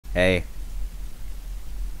Hey.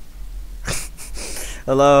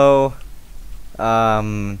 Hello.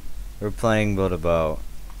 We're playing Build a Boat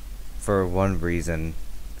for one reason.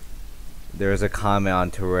 There was a comment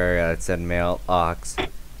on Terraria that said male ox.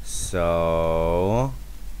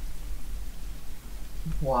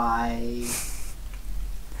 Why?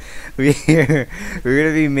 we're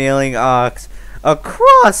gonna be mailing ox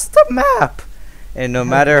across the map. And no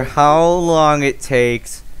matter how long it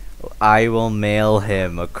takes, I will mail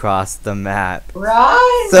him across the map.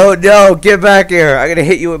 Run! So no, get back here! I'm gonna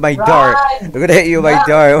hit you with my dart. Run! I'm gonna hit you with my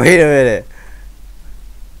dart. Wait a minute.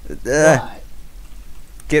 What?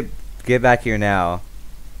 Get back here now.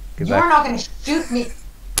 Get You're back. not gonna shoot me.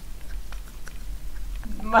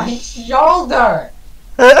 My shoulder.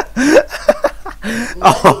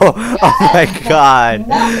 Oh my God!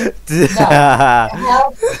 No.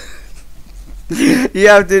 Help. You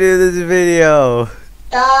have to do this video.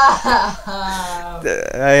 Stop.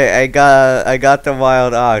 I got the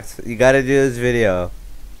wild ox. You gotta do this video.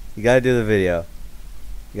 You gotta do the video.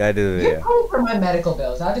 You gotta do the You're video. paying for my medical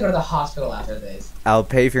bills. I have to go to the hospital after this. I'll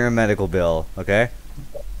pay for your medical bill. Okay.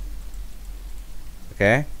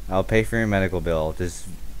 Okay. I'll pay for your medical bill. Just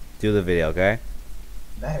do the video. Okay.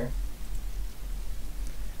 Better.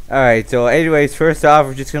 All right. So, anyways, first off,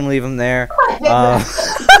 we're just gonna leave him there.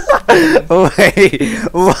 Wait.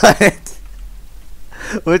 What?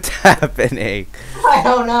 What's happening? I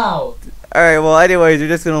don't know. Alright, well, anyways, we're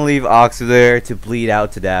just gonna leave Ox there to bleed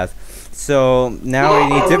out to death. So, now we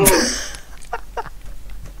need to...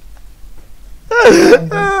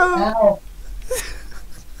 Help.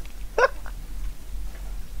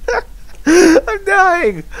 I'm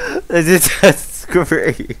dying! This is just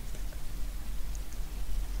great.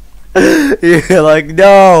 You're like,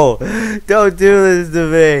 no! Don't do this to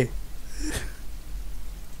me!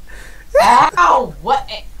 Ow! What?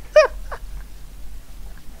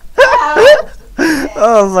 Ow!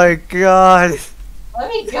 Oh my God! Let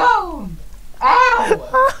me go!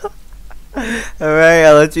 Ow! Alright,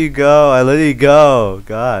 I let you go. I let you go.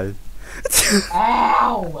 God.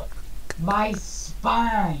 Ow! My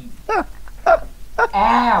spine!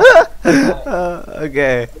 Ow!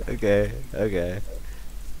 Okay.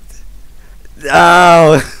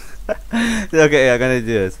 Oh! Okay, I'm gonna do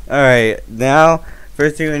this. Alright, now,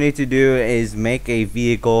 first thing we need to do is make a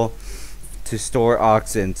vehicle to store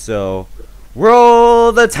oxen. So,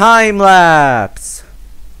 roll the time lapse!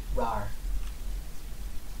 Rar.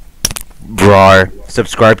 Brar.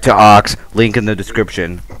 Subscribe to Ox. Link in the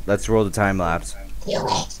description. Let's roll the time lapse. Kill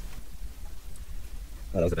it!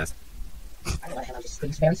 Oh, that was the best. I don't know, I'm just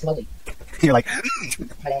screams very slowly. You're like,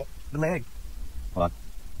 Hello. the leg. Hold on.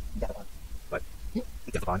 What?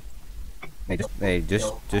 Defcon. Hey,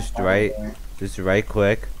 just right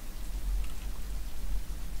quick.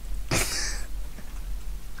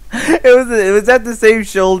 It was at the same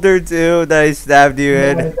shoulder too that I stabbed you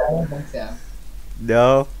in. I don't think so.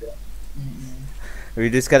 No. We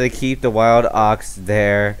just gotta keep the wild ox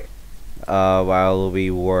there, while we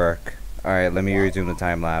work. All right, let me resume the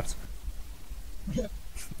time lapse. Try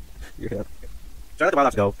to let the wild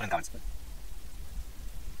ox go.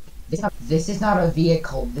 This is not a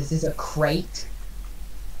vehicle. This is a crate.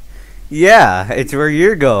 Yeah, it's where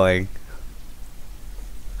you're going.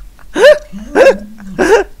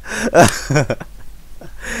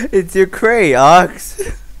 It's your crate, Ox.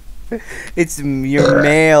 It's your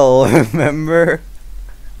mail, remember?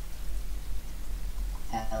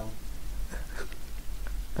 Hell.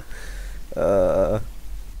 There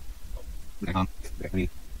we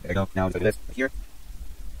go. Now look at this here.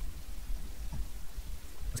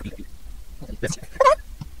 This.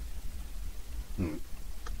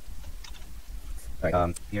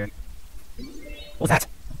 Alright, here. What was that?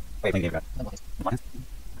 Wait, maybe I got what?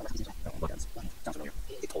 Sounds familiar.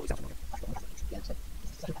 It totally sounds familiar.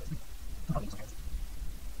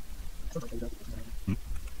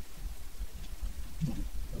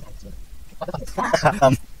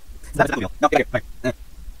 Is that a wheel? No, get here. Right.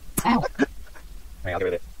 Ow! Alright, I'll get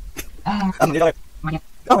rid of it. Ow!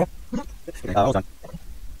 Okay, hold on.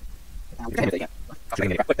 You can't hit it again. I'll try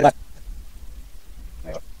to get it. Wait, left.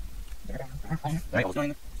 There you go. Alright, I was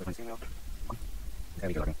doing it. So I'm seeing now. Okay,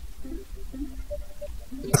 we go.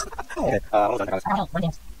 Okay, hold on. I got this.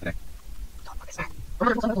 Okay.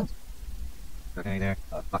 Okay, there.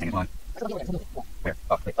 Nothing is on. Where?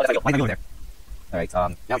 Oh, wait. Oh, that's how you go. Why am I over there? Alright, now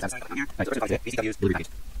it's time here. Alright, so first it's BCW's blue package.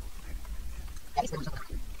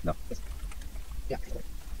 No. Yeah,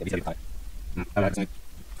 BCW got it. Alright, there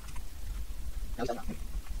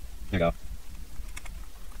you go.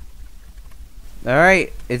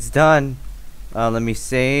 Alright, it's done. Let me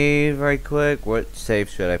save right quick. What save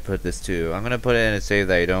should I put this to? I'm gonna put it in a save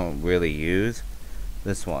that I don't really use.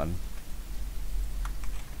 This one.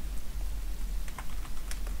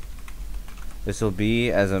 This will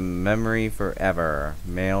be as a memory forever.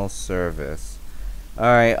 Mail service.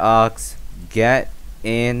 Alright, Ox. Get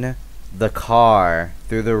in the car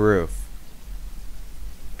through the roof.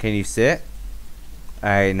 Can you sit?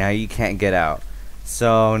 Alright, now you can't get out.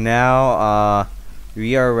 So now,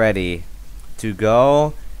 we are ready to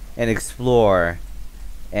go and explore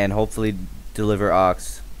and hopefully deliver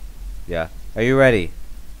Ox. Yeah. Are you ready?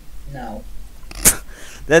 No.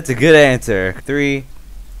 That's a good answer. 3,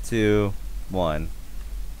 2, 1.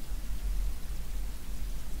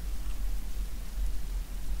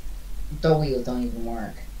 The wheels don't even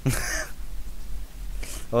work.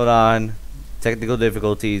 Hold on. Technical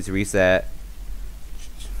difficulties. Reset.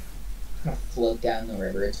 I'm gonna float down the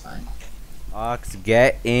river, it's fine. Ox,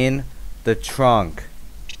 get in the trunk.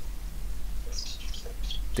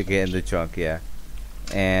 To get in the trunk, yeah.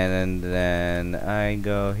 And then I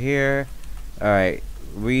go here. Alright.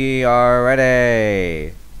 We are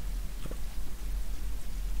ready.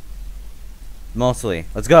 Mostly.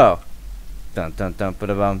 Let's go. Dun dun dun ba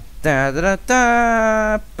bum da da da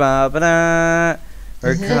da ba ba da.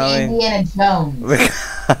 We're This is coming. Indiana Jones.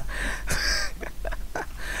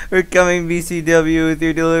 We're coming, BCW, with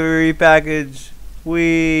your delivery package.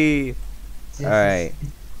 Wee. This Alright.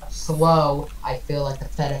 is slow. I feel like the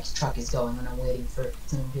FedEx truck is going and I'm waiting for it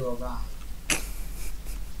to arrive.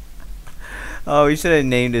 Oh, we should have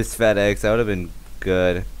named this FedEx. That would have been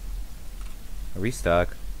good. Are we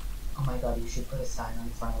stuck? Oh my god, you should put a sign on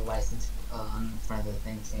front of the license, on front of the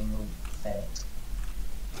thing saying FedEx.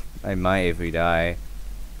 I might if we die.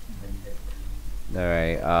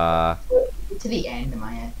 Alright, To the end, am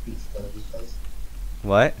I at BCW's place?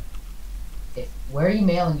 what? Where are you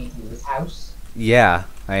mailing it to? His house? Yeah,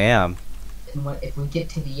 I am. And what if we get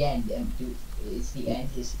to the end and is the end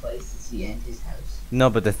his place? Is the end his house? No,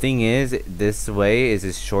 but the thing is, this way is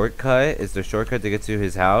his shortcut. Is the shortcut to get to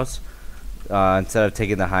his house. Instead of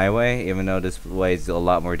taking the highway, even though this way is a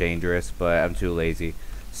lot more dangerous, but I'm too lazy.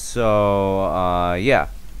 So, yeah.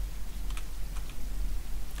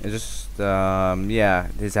 It's just, yeah,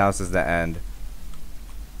 his house is the end.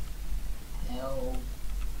 No.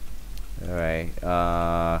 Alright,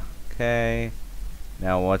 okay.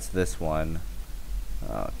 Now what's this one?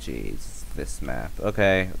 Oh, jeez, this map.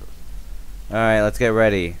 Okay. Alright, let's get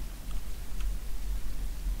ready.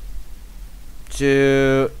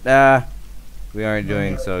 Shoot! We aren't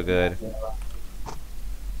doing so good.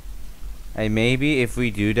 And maybe if we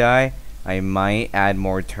do die, I might add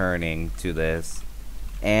more turning to this.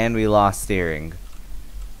 And we lost steering.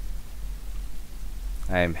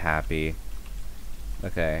 I am happy.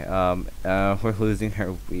 Okay, we're losing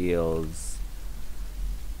our wheels.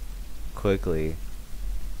 Quickly.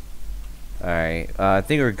 Alright, I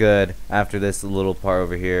think we're good after this little part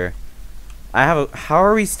over here. How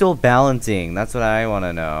are we still balancing? That's what I want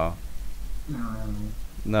to know.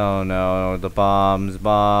 No, the bombs.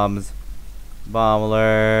 Bomb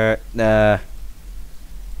alert. Nah.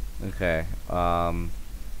 Okay,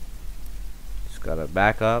 just gotta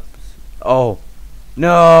back up. Oh!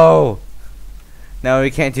 No! Now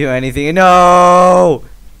we can't do anything. No!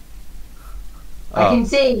 I can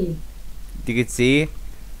see! You can see?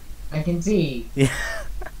 I can see! Yeah.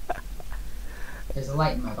 There's a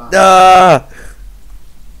light in my body. Ah!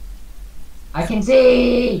 I can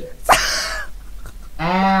see!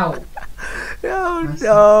 Ow!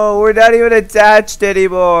 No, we're not even attached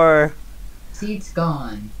anymore. Seat's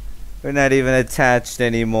gone. We're not even attached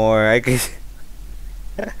anymore. I could.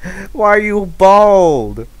 Why are you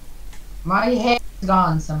bald? My hair's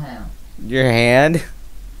gone somehow. Your hand?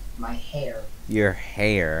 My hair. Your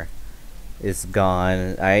hair is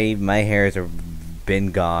gone. My hairs have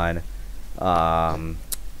been gone. Yeah,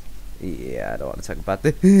 I don't want to talk about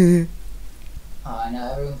this.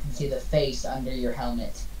 Now everyone can see the face under your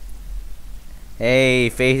helmet. Hey,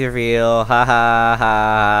 face reveal. Ha ha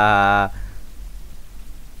ha.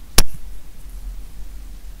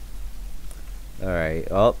 Alright,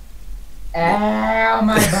 oh. Ow,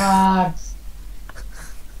 my box!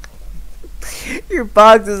 Your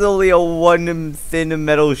box is only a one thin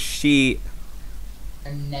metal sheet.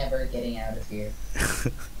 I'm never getting out of here.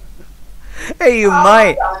 Hey, you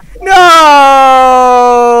might.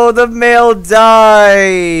 No! The mail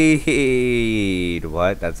died.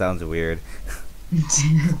 What? That sounds weird.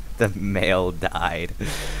 The mail died.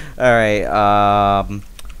 Alright,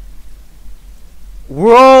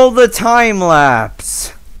 roll the time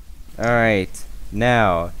lapse. Alright,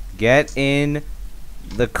 now get in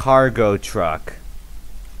the cargo truck.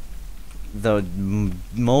 the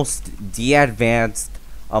most de-advanced,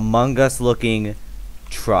 Among Us looking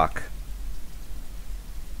truck.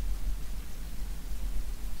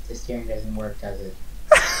 The steering doesn't work, does it?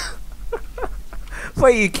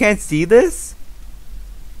 Wait, you can't see this?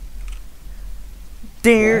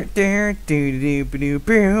 I'm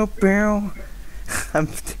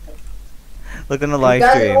look on the live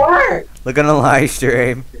stream. Work. Look on the live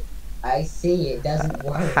stream. I see it doesn't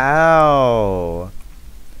work. How?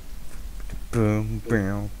 Boom,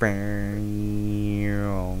 boom, boom.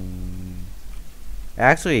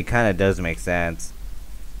 Actually, it kind of does make sense.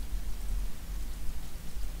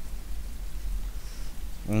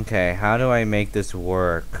 Okay, how do I make this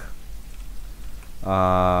work?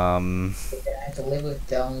 I have to live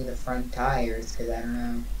with only the front tires, because I don't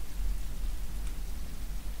know.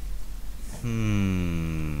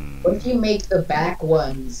 What if you make the back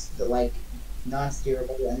ones, like,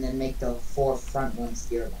 non-steerable, and then make the 4 front ones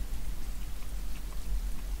steerable?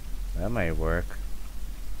 That might work.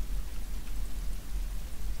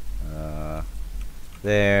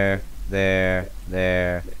 There.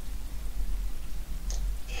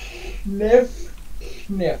 Sniff.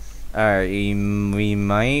 Alright, we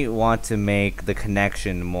might want to make the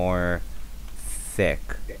connection more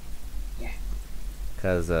thick. Yeah.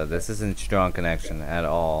 Because this isn't strong connection at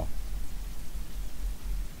all.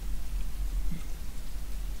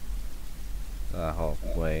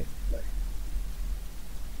 Wait.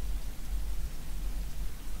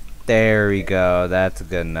 There we go. That's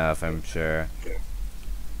good enough, I'm sure.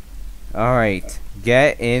 Alright,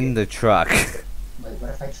 get in the truck. Wait,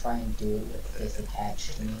 what if I try and do it with this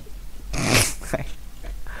attached to me?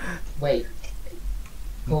 Wait.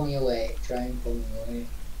 Pull me away. Try and pull me away.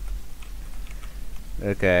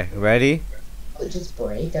 Okay, ready? Oh, just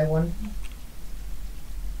break, I want.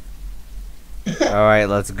 Alright,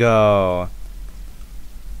 let's go.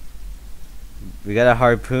 We got a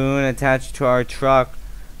harpoon attached to our truck.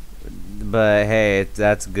 But hey,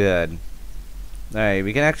 that's good. Alright,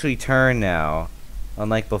 we can actually turn now.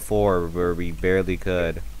 Unlike before, where we barely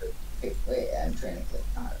could. Wait, I'm trying to click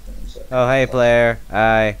on it. Oh, hey, player.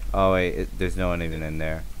 Hi. Oh, wait, there's no one even in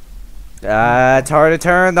there. It's hard to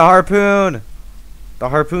turn the harpoon. The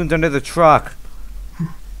harpoon's under the truck.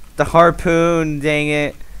 The harpoon, dang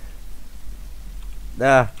it.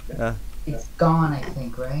 It's gone, I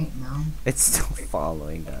think, right? No? It's still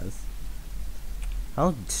following us.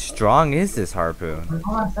 How strong is this harpoon? Hold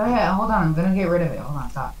on, hold on, I'm gonna get rid of it. Hold on,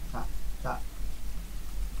 stop.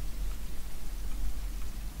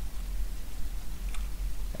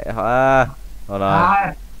 Hold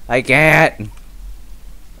on. I can't.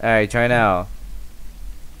 Alright, try now.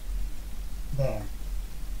 There.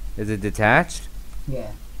 Is it detached?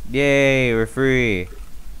 Yeah. Yay, we're free.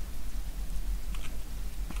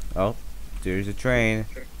 Oh, there's a train.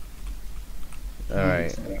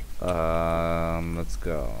 Alright. Let's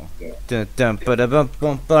go.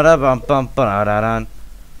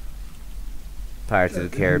 Pirates of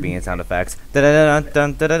the Caribbean sound effects. I'm gonna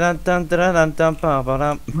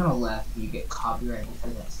laugh if you get copyrighted for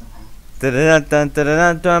that somehow.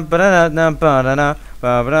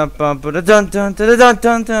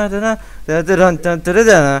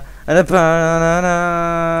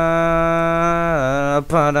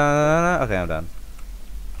 Okay, I'm done.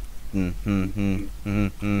 Indiana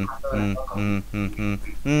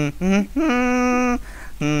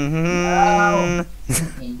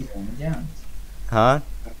Jones. Huh?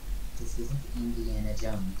 This isn't Indiana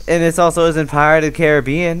Jones. And this also isn't Pirate of the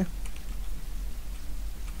Caribbean.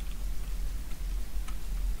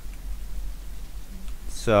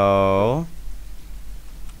 So...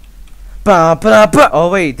 Oh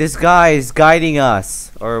wait, this guy is guiding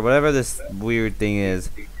us. Or whatever this weird thing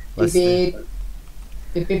is. Let's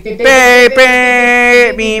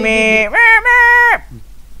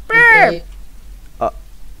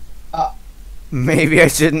maybe I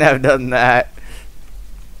shouldn't have done that.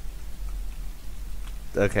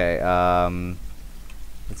 Okay,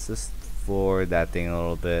 let's just forward that thing a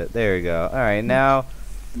little bit. There we go. Alright, now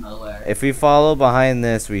if we follow behind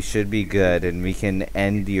this, we should be good and we can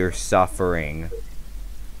end your suffering.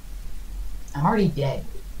 I'm already dead.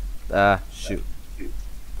 Shoot.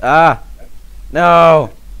 No! No!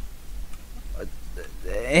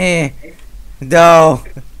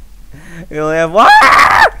 We only have one!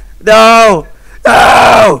 No!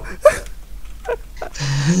 No!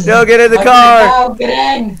 No, get in the car! No, get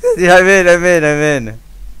in! Yeah, I'm in.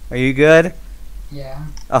 Are you good? Yeah.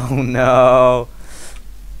 Oh no.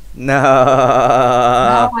 No.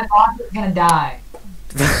 Now my boss is gonna die.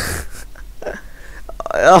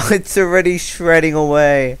 Oh, it's already shredding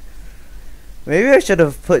away. Maybe I should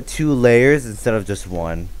have put 2 layers instead of just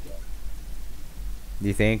 1. Do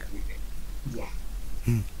you think? Yeah.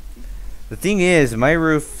 The thing is, my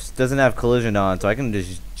roof doesn't have collision on, so I can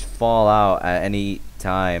just fall out at any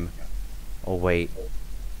time. Oh wait,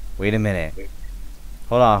 wait a minute.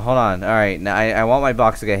 Hold on, hold on. All right, now I want my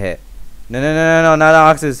box to get hit. No, no, no, no, no, not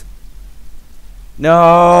oxes.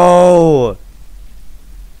 No.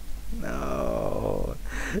 No.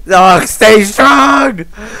 Dog, stay strong.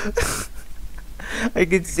 I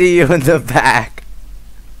can see you in the back.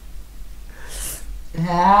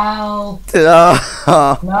 Help! No.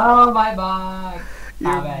 No, my box.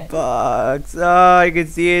 Your box. Oh, I can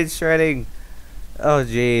see it shredding. Oh,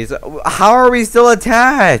 jeez. How are we still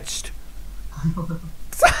attached?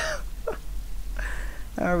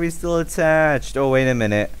 How are we still attached? Oh, wait a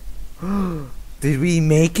minute. Did we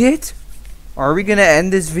make it? Are we gonna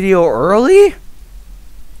end this video early?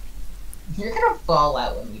 You're gonna fall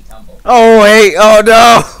out when we tumble. Oh, wait. Oh,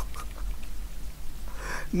 no.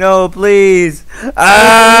 No, please.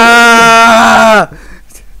 Ah!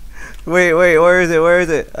 Wait, wait, where is it? Where is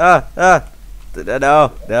it? No,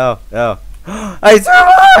 no, no. I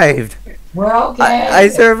survived! We're okay. I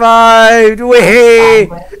survived! Wait!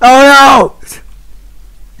 Oh no!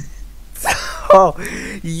 Oh,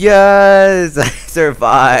 yes! I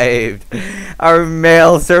survived! Our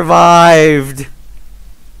mail survived!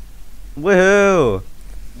 Woohoo!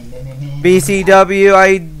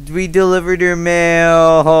 BCW, we delivered your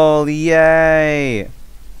mail! Holy yay!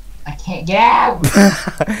 I can't get out!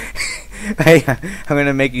 Hey, I'm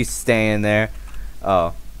gonna make you stay in there.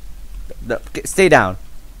 Oh. Stay down.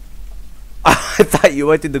 I thought you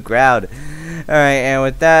went to the ground. Alright, and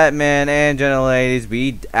with that, man and gentle ladies,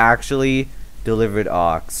 we actually delivered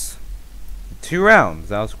Ox. 2 rounds.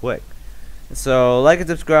 That was quick. So, like and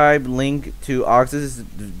subscribe. Link to Ox's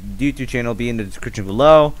YouTube channel will be in the description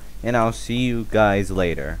below. And I'll see you guys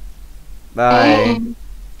later. Bye.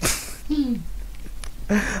 I'm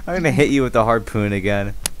gonna hit you with the harpoon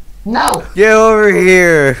again. No! Get over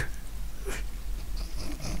here!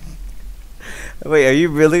 Wait, are you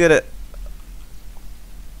really gonna...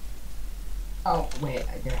 Oh, wait,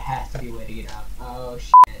 there has to be a way to get up. Oh,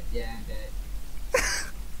 shit. Yeah,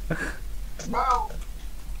 I'm dead. No!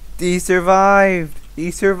 He survived! He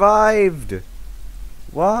survived!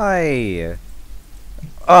 Why?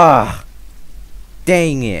 Ah!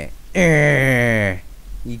 Dang it!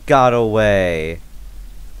 He got away.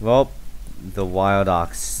 Well, the wild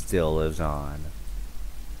ox still lives on.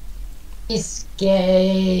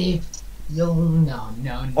 Escaped! Yo, no,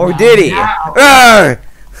 no, no. Or did he? No. Arr!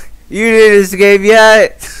 You didn't escape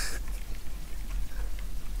yet!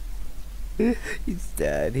 He's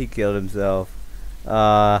dead. He killed himself.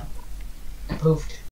 I poofed.